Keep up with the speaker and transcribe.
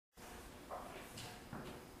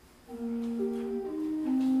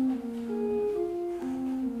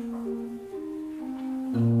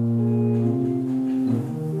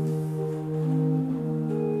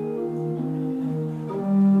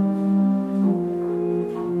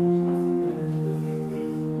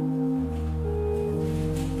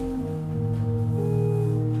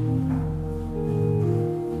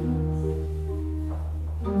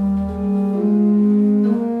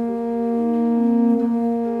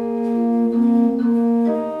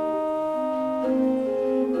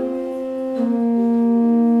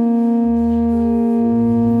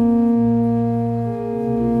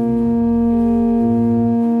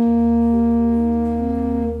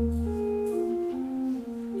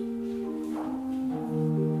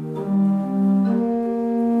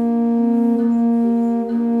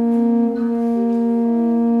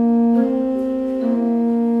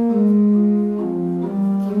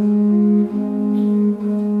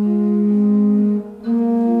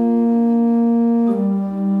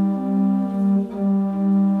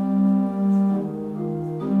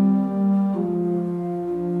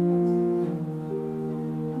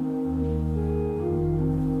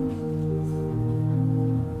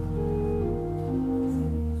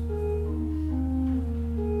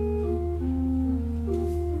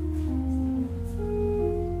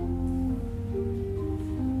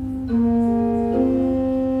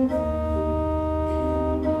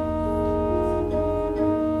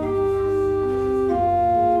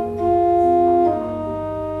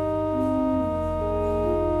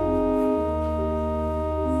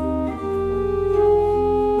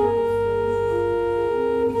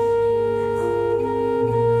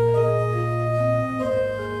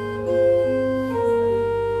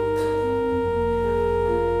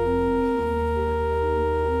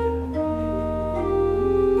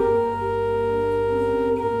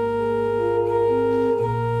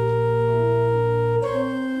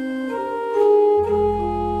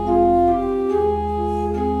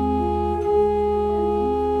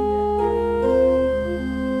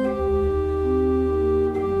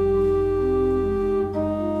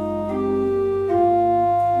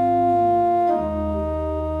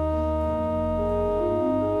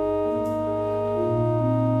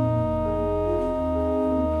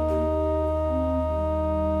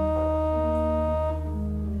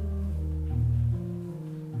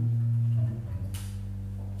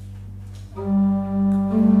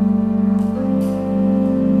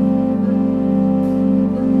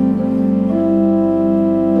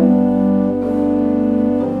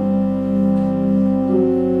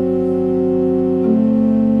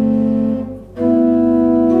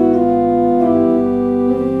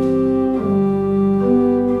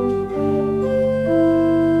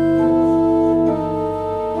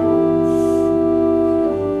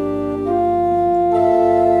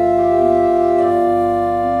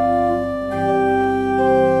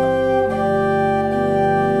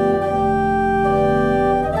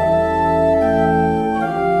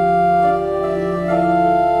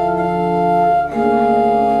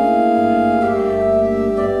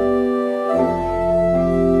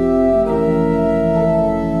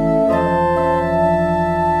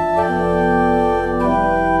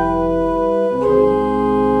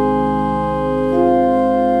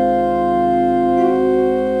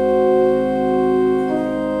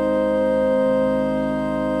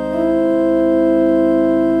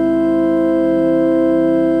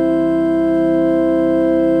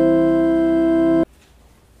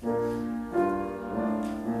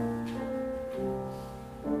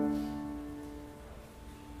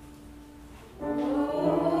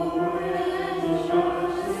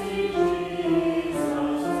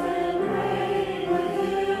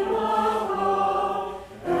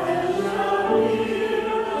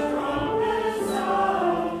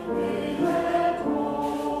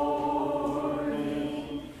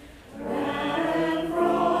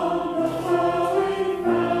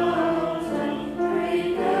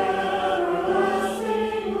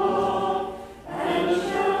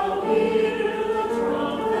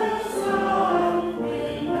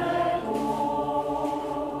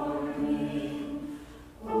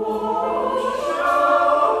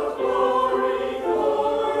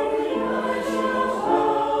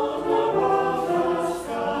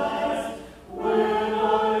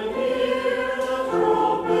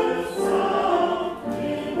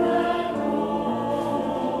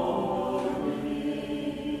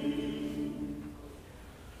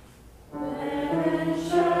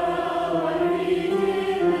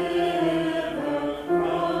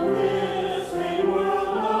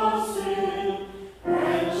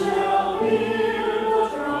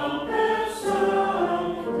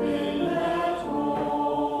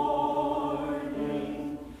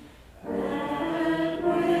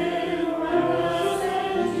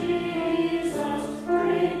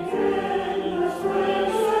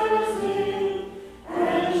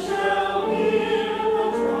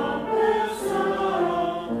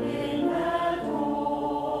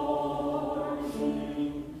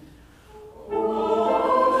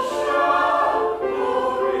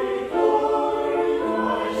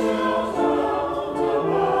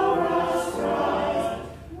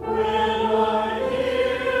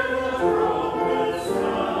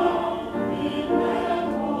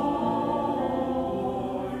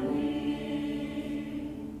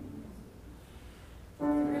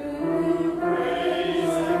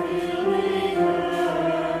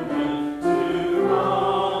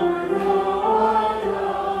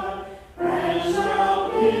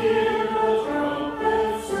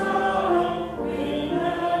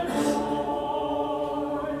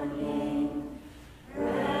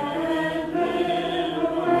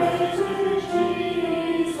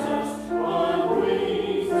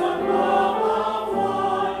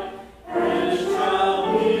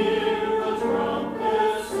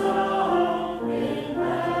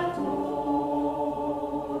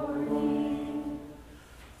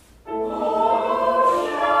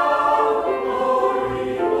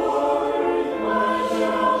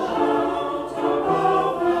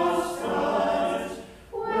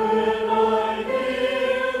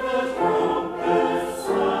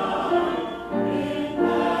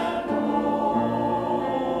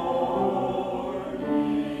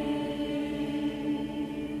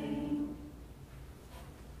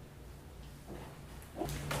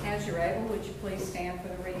would you please stand for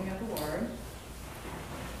the reading of the Word?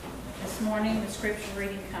 This morning, the scripture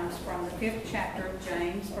reading comes from the 5th chapter of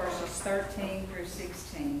James, verses 13 through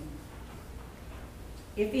 16.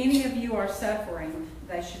 If any of you are suffering,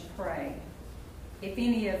 they should pray. If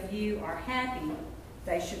any of you are happy,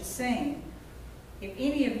 they should sing. If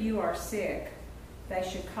any of you are sick, they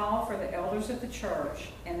should call for the elders of the church,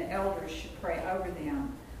 and the elders should pray over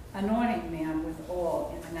them, anointing them with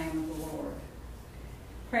oil in the name of the Lord.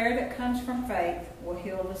 Prayer that comes from faith will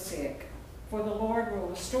heal the sick, for the Lord will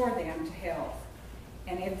restore them to health.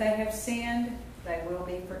 And if they have sinned, they will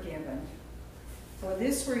be forgiven. For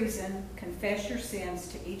this reason, confess your sins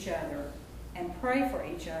to each other and pray for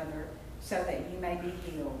each other so that you may be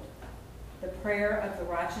healed. The prayer of the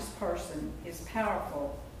righteous person is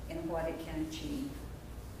powerful in what it can achieve.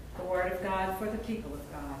 The word of God for the people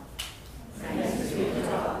of God. Thanks be to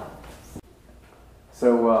God.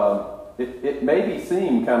 So it maybe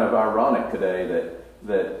seem kind of ironic today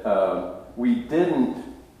that we didn't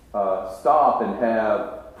stop and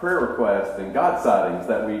have prayer requests and God sightings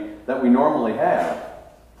that we normally have.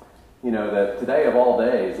 You know, that today of all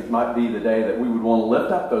days, it might be the day that we would want to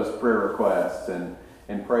lift up those prayer requests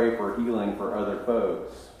and pray for healing for other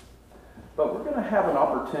folks. But we're going to have an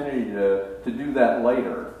opportunity to do that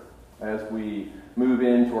later as we move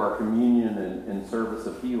into our communion and service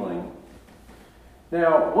of healing.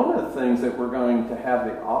 Now, one of the things that we're going to have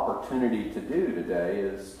the opportunity to do today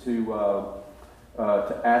is to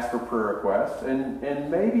ask for prayer requests and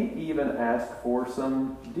maybe even ask for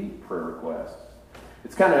some deep prayer requests.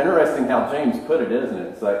 It's kind of interesting how James put it, isn't it?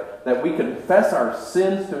 It's like that we confess our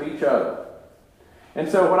sins to each other. And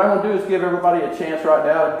so what I'm going to do is give everybody a chance right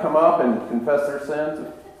now to come up and confess their sins,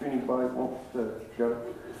 if anybody wants to go.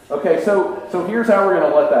 Okay, so here's how we're going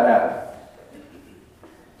to let that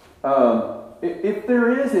happen. If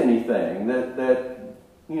there is anything that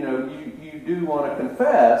you know you do want to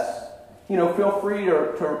confess, you know, feel free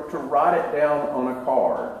to write it down on a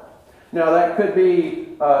card. Now that could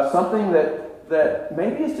be something that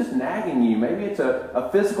maybe it's just nagging you. Maybe it's a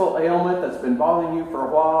physical ailment that's been bothering you for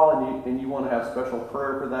a while, and you want to have special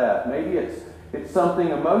prayer for that. Maybe it's something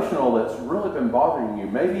emotional that's really been bothering you.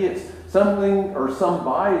 Maybe it's something or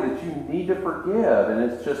somebody that you need to forgive, and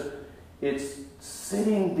it's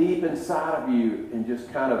sitting deep inside of you and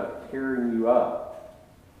just kind of tearing you up.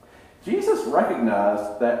 Jesus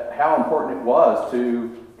recognized that how important it was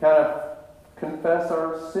to kind of confess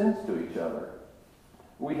our sins to each other.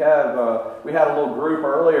 We had a little group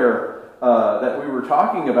earlier that we were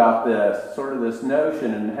talking about this, sort of this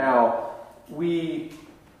notion, and how we,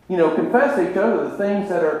 you know, confess to each other the things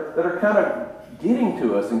that are kind of getting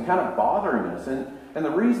to us and kind of bothering us. And the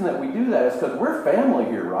reason that we do that is because we're family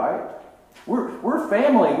here, right? We're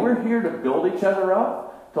family, and we're here to build each other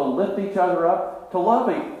up, to lift each other up, to love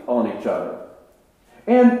on each other.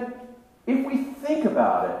 And if we think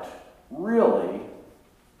about it, really,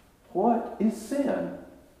 what is sin?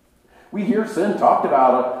 We hear sin talked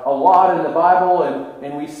about a lot in the Bible,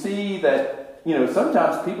 and we see that, you know,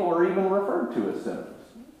 sometimes people are even referred to as sinners.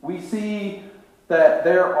 We see that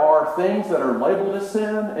there are things that are labeled as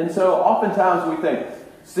sin, and so oftentimes we think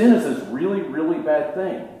sin is this really, really bad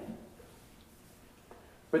thing.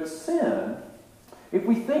 But sin, if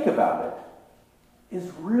we think about it, is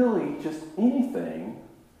really just anything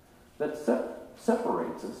that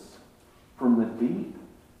separates us from the deep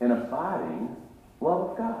and abiding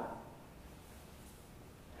love of God.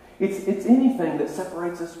 It's anything that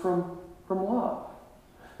separates us from love,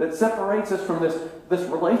 that separates us from this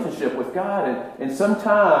relationship with God. And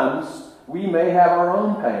sometimes we may have our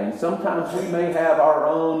own pain. Sometimes we may have our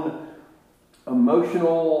own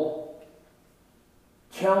emotional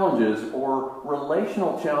challenges or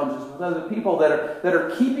relational challenges with other people that are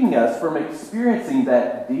keeping us from experiencing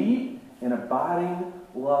that deep and abiding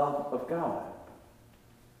love of God.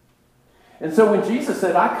 And so when Jesus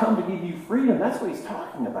said, "I come to give you freedom," that's what he's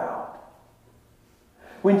talking about.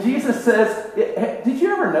 When Jesus says, did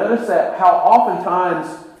you ever notice that how oftentimes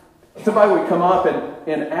somebody would come up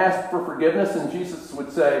and ask for forgiveness, and Jesus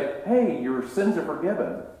would say, "Hey, your sins are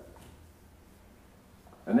forgiven."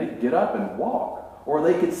 And they'd get up and walk. Or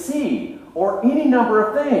they could see, or any number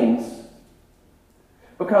of things.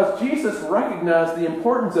 Because Jesus recognized the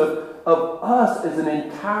importance of us as an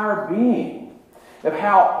entire being, of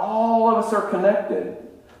how all of us are connected.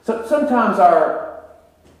 So sometimes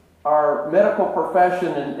our medical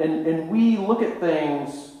profession and we look at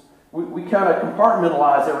things, we kind of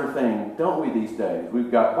compartmentalize everything, don't we, these days?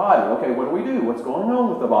 We've got body. Okay, what do we do? What's going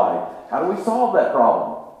on with the body? How do we solve that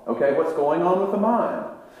problem? Okay, what's going on with the mind?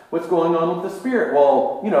 What's going on with the spirit?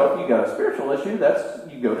 Well, you know, if you got a spiritual issue,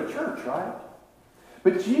 you go to church, right?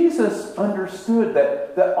 But Jesus understood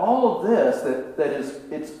that all of this,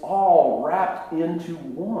 it's all wrapped into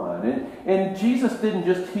one. And Jesus didn't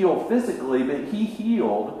just heal physically, but he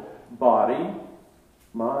healed body,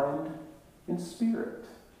 mind, and spirit.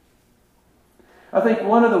 I think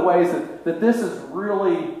one of the ways that this is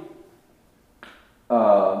really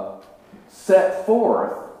set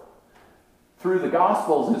forth through the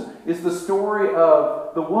Gospels is the story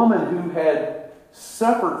of the woman who had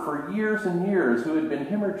suffered for years and years, who had been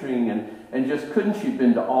hemorrhaging and just couldn't. She'd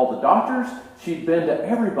been to all the doctors. She'd been to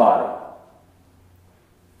everybody.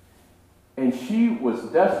 And she was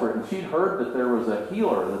desperate. And she'd heard that there was a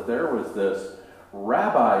healer, that there was this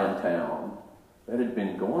rabbi in town that had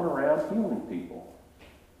been going around healing people.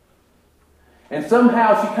 And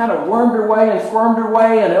somehow she kind of wormed her way and squirmed her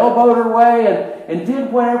way and elbowed her way and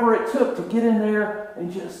did whatever it took to get in there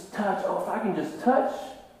and just touch. Oh, if I can just touch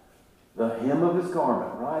the hem of his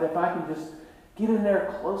garment, right? If I can just get in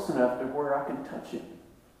there close enough to where I can touch him.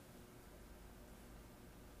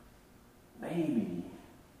 Maybe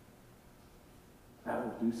that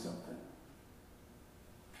will do something.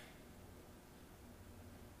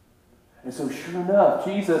 And so sure enough,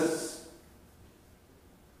 Jesus,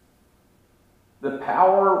 the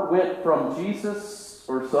power went from Jesus,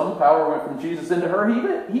 or some power went from Jesus into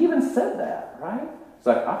her. He even said that, right? It's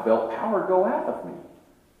like, I felt power go out of me.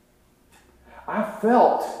 I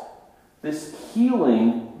felt this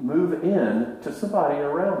healing move in to somebody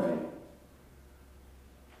around me.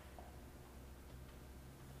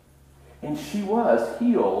 And she was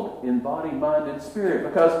healed in body, mind, and spirit,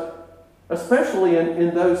 because especially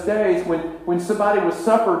in those days when somebody was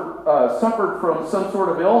suffered from some sort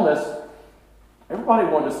of illness, everybody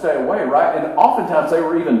wanted to stay away, right? And oftentimes they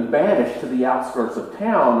were even banished to the outskirts of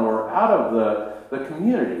town or out of the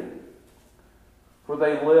community, where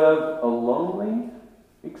they lived a lonely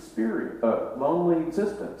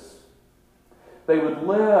existence. They would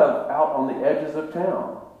live out on the edges of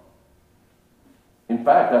town. In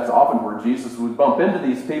fact, that's often where Jesus would bump into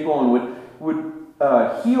these people and would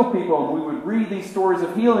heal people, and we would read these stories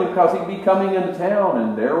of healing because he'd be coming into town,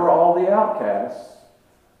 and there were all the outcasts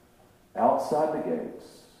outside the gates.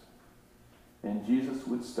 And Jesus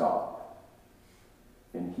would stop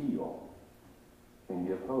and heal and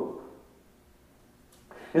give hope.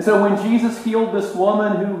 And so when Jesus healed this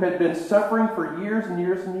woman who had been suffering for years and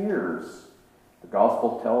years and years, the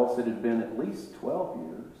Gospel tells us it had been at least 12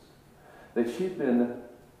 years, that she'd been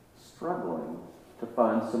struggling to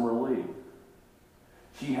find some relief.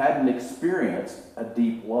 She hadn't experienced a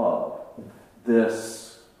deep love,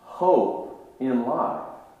 this hope in life.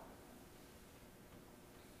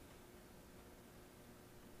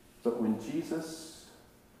 But when Jesus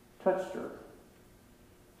touched her,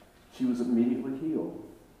 she was immediately healed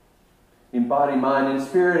in body, mind, and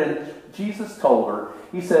spirit. And Jesus told her,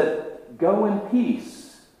 he said, go in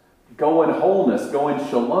peace, go in wholeness, go in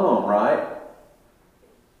shalom, right?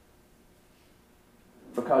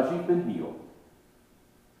 Because you've been healed.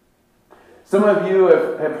 Some of you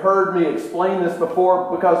have heard me explain this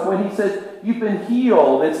before, because when he says you've been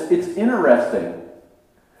healed, it's interesting.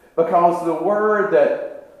 Because the word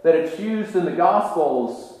that it's used in the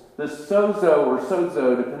Gospels, the sozo or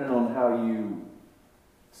sozo, depending on how you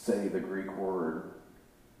say the Greek word,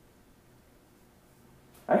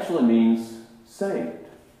 actually means saved.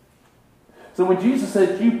 So when Jesus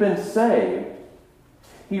said you've been saved,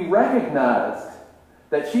 he recognized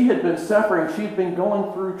that she had been suffering. She had been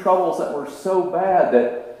going through troubles that were so bad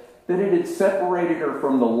that it had separated her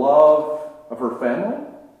from the love of her family,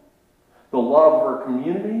 the love of her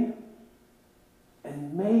community,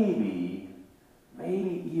 and maybe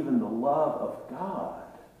even the love of God.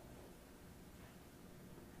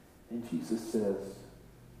 And Jesus says,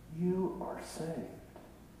 you are saved.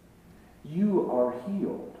 You are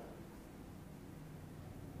healed.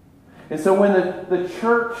 And so when the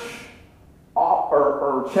church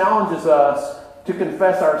or challenges us to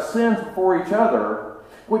confess our sins before each other,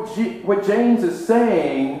 what James is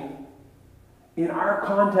saying in our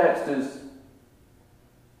context is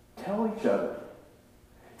tell each other.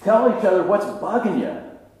 Tell each other what's bugging you.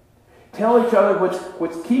 Tell each other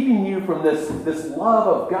what's keeping you from this love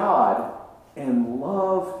of God, and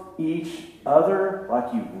love each other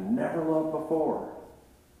like you've never loved before.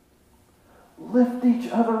 Lift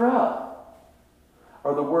each other up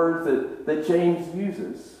are the words that James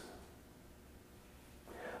uses.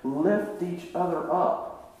 Lift each other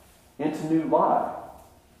up into new life,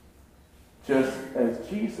 just as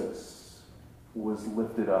Jesus was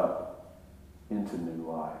lifted up into new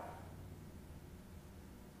life.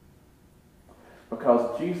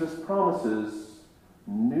 Because Jesus promises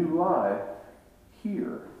new life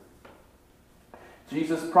here.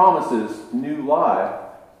 Jesus promises new life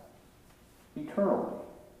eternally.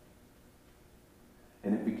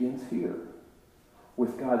 And it begins here,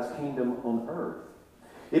 with God's kingdom on earth.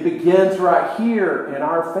 It begins right here in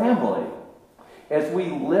our family, as we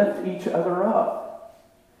lift each other up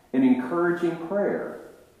in encouraging prayer,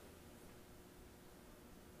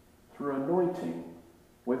 through anointing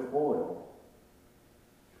with oil,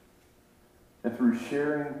 and through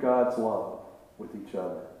sharing God's love with each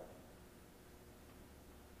other.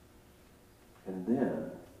 And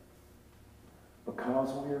then,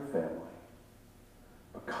 because we are family,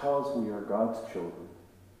 because we are God's children,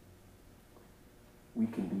 we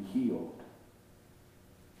can be healed.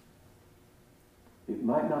 It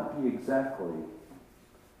might not be exactly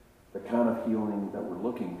the kind of healing that we're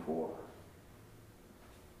looking for,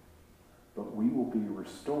 but we will be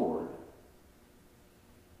restored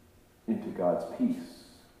into God's peace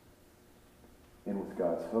and with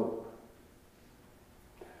God's hope.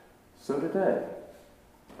 So today,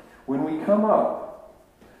 when we come up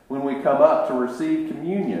to receive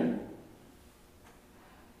communion,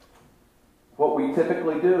 what we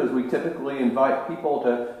typically do is we typically invite people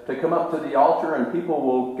to come up to the altar, and people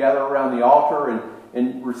will gather around the altar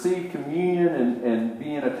and receive communion and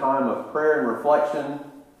be in a time of prayer and reflection.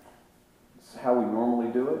 It's how we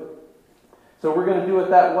normally do it. So we're going to do it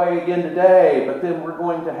that way again today, but then we're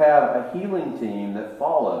going to have a healing team that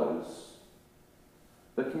follows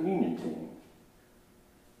the communion team.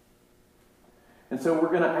 And so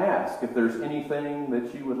we're going to ask if there's anything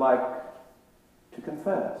that you would like to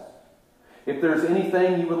confess. If there's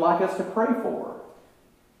anything you would like us to pray for.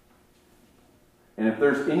 And if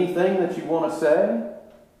there's anything that you want to say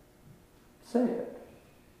it.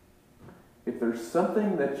 If there's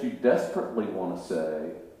something that you desperately want to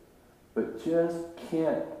say, but just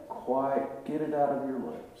can't quite get it out of your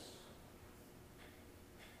lips,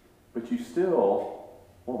 but you still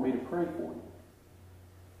want me to pray for you,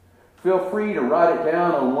 feel free to write it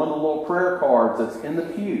down on one of the little prayer cards that's in the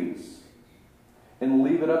pews and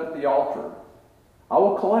leave it up at the altar. I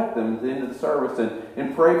will collect them at the end of the service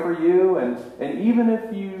and pray for you, and even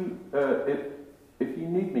if you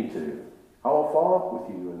need me to, I will follow up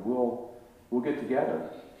with you, and we'll get together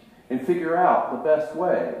and figure out the best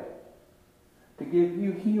way to give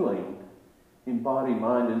you healing in body,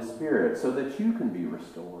 mind, and spirit, so that you can be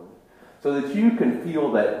restored, so that you can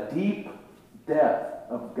feel that deep depth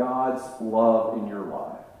of God's love in your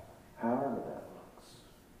life, however that looks.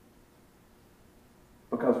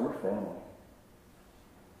 Because we're family.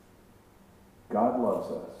 God loves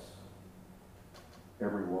us,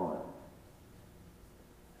 everyone.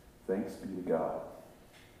 Thanks be to God.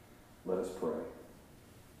 Let us pray.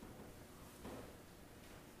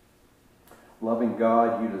 Loving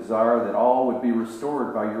God, you desire that all would be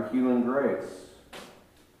restored by your healing grace.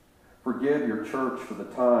 Forgive your church for the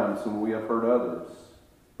times when we have hurt others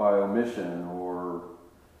by omission or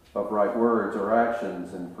of right words or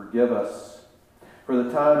actions, and forgive us for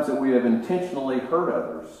the times that we have intentionally hurt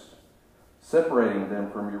others, separating them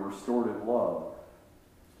from your restorative love.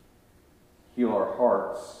 Heal our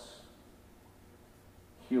hearts,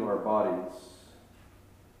 heal our bodies,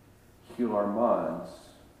 heal our minds,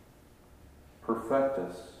 perfect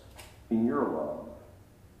us in your love,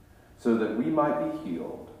 so that we might be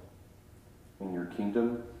healed and your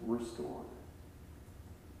kingdom restored.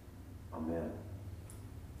 Amen.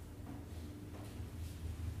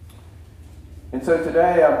 And so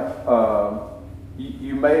today,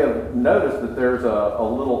 you may have noticed that there's a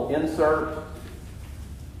little insert.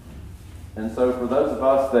 And so for those of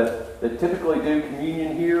us that typically do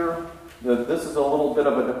communion here, this is a little bit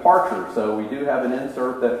of a departure. So we do have an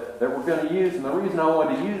insert that we're going to use. And the reason I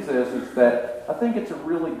wanted to use this is that I think it's a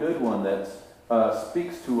really good one that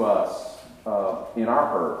speaks to us in our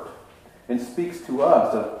hurt, and speaks to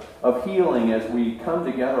us of healing as we come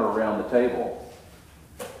together around the table.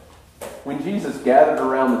 When Jesus gathered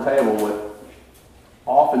around the table with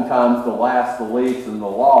oftentimes the last, the least, and the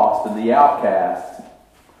lost, and the outcasts,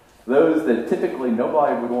 those that typically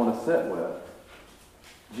nobody would want to sit with,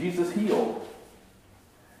 Jesus healed.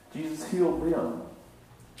 Jesus healed them.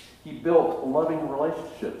 He built loving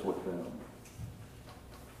relationships with them.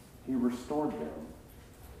 He restored them.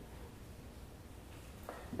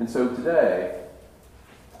 And so today,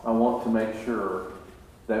 I want to make sure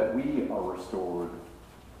that we are restored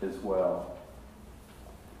as well.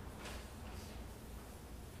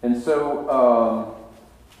 And so,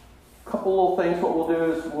 a couple little things. What we'll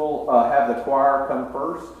do is we'll have the choir come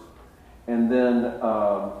first, and then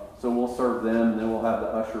so we'll serve them, and then we'll have the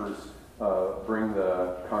ushers bring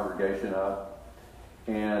the congregation up.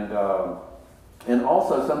 And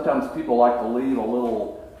also sometimes people like to leave a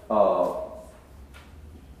little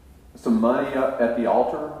some money up at the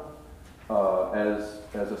altar as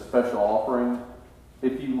a special offering.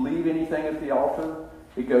 If you leave anything at the altar,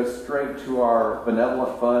 it goes straight to our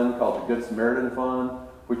benevolent fund called the Good Samaritan Fund,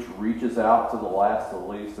 which reaches out to the last, the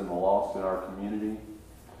least, and the lost in our community.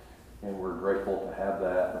 And we're grateful to have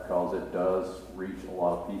that because it does reach a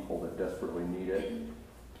lot of people that desperately need it.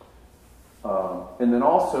 And then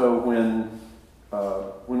also when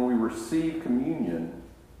we receive communion,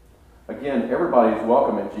 again, everybody's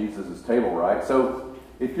welcome at Jesus' table, right? So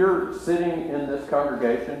if you're sitting in this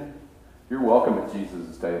congregation, you're welcome at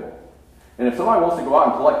Jesus' table. And if somebody wants to go out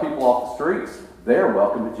and collect people off the streets, they're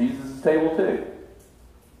welcome at Jesus' table too.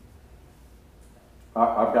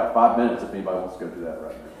 I've got 5 minutes if anybody wants to go do that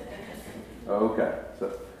right now. Okay.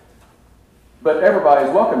 But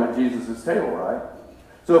everybody's welcome at Jesus' table, right?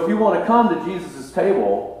 So if you want to come to Jesus'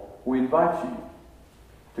 table, we invite you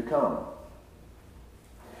to come.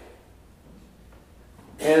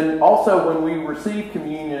 And also when we receive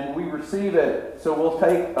communion, we receive it, so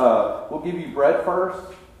we'll give you bread first,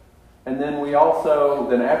 and then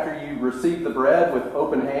then after you receive the bread with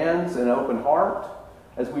open hands and open heart,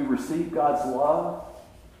 as we receive God's love,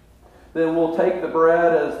 then we'll take the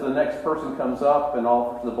bread as the next person comes up and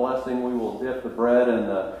offers the blessing. We will dip the bread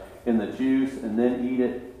in the juice and then eat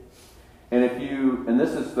it. And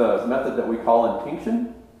this is the method that we call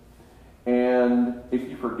intinction. And if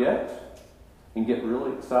you forget and get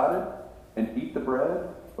really excited and eat the bread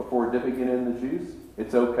before dipping it in the juice,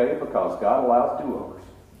 it's okay because God allows do-overs.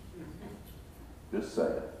 Just say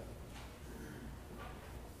it.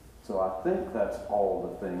 So I think that's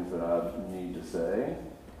all the things that I need to say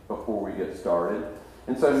before we get started.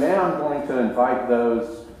 And so now I'm going to invite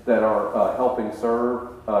those that are helping serve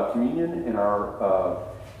communion and our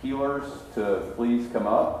healers to please come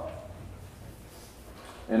up.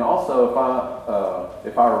 And also,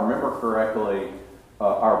 if I remember correctly,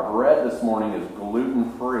 our bread this morning is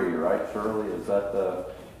gluten-free, right, Shirley? Is that the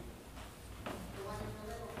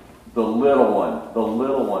little one? The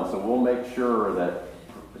little one. So we'll make sure that,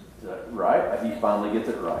 right? He finally gets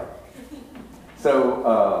it right.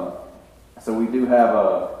 So we do have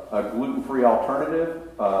a gluten-free alternative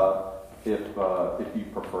if you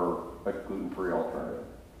prefer a gluten-free alternative.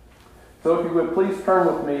 So if you would please turn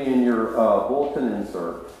with me in your bulletin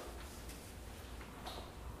insert.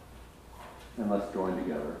 And let's join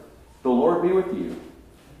together. The Lord be with you.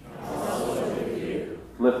 Also with you.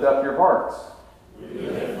 Lift up your hearts. We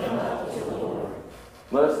lift them up to the Lord.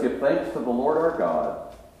 Let us give thanks to the Lord our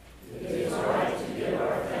God. It is right to give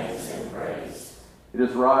our thanks and praise. It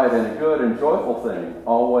is right and a good and joyful thing,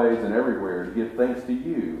 always and everywhere, to give thanks to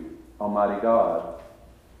you, Almighty God.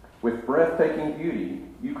 With breathtaking beauty,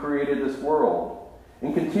 you created this world,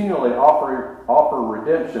 and continually offer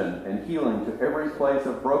redemption and healing to every place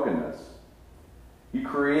of brokenness. You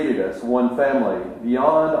created us one family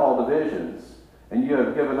beyond all divisions, and you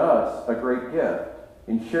have given us a great gift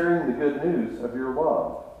in sharing the good news of your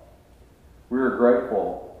love. We are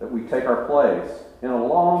grateful that we take our place in a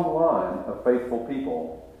long line of faithful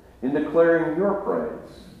people in declaring your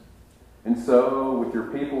praise. And so, with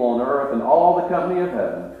your people on earth and all the company of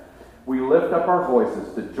heaven, we lift up our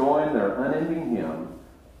voices to join their unending hymn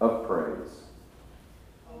of praise.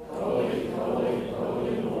 Holy, holy,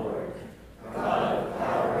 holy Lord, God of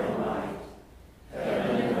power and might,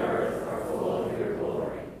 heaven and earth are full of your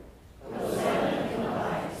glory. Hosanna in the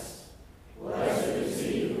highest. Blessed is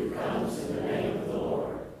he who comes in the name of the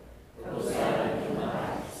Lord. Hosanna in the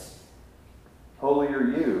highest. Holy are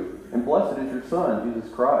you, and blessed is your Son,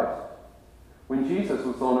 Jesus Christ. When Jesus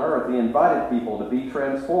was on earth, he invited people to be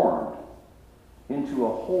transformed into a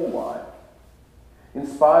whole life. In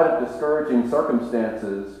spite of discouraging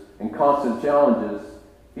circumstances and constant challenges,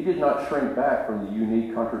 he did not shrink back from the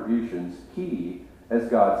unique contributions he, as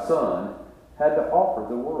God's Son, had to offer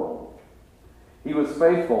the world. He was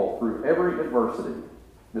faithful through every adversity,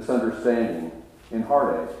 misunderstanding, and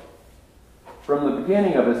heartache. From the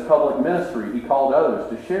beginning of his public ministry, he called others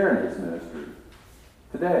to share in his ministry.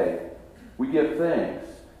 Today, we give thanks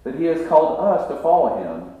that he has called us to follow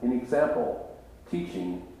him in example,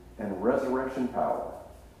 teaching, and resurrection power.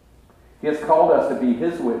 He has called us to be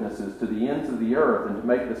his witnesses to the ends of the earth and to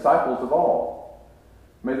make disciples of all.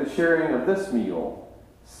 May the sharing of this meal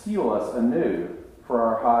seal us anew for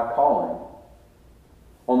our high calling.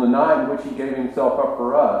 On the night in which he gave himself up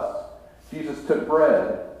for us, Jesus took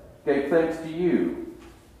bread, gave thanks to you,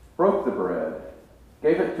 broke the bread,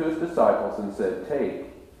 gave it to his disciples, and said,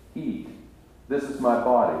 "Take, eat. This is my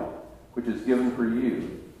body, which is given for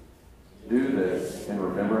you. Do this in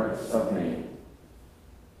remembrance of me."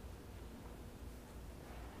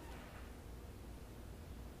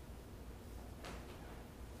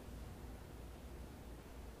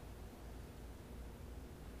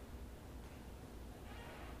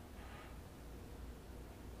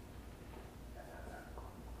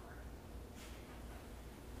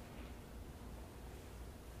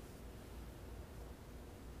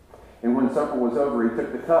 And when supper was over, he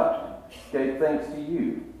took the cup, gave thanks to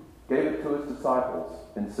you, gave it to his disciples,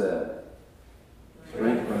 and said,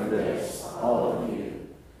 "Drink from this, all of you.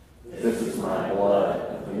 This is my blood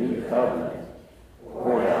of the new covenant,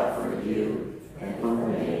 poured out for you and for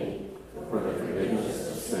me for the forgiveness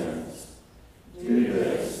of sins. Do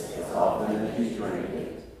this as often as you drink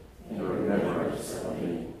it in remembrance of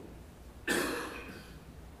me."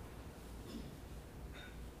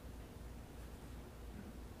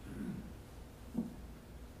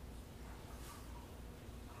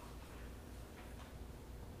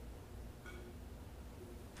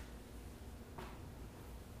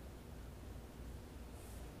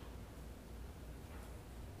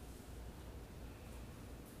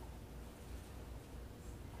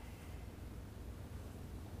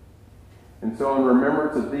 And so in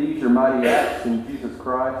remembrance of these, your mighty acts in Jesus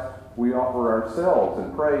Christ, we offer ourselves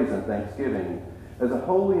in praise and thanksgiving as a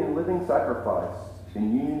holy and living sacrifice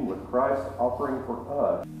in union with Christ offering for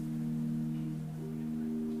us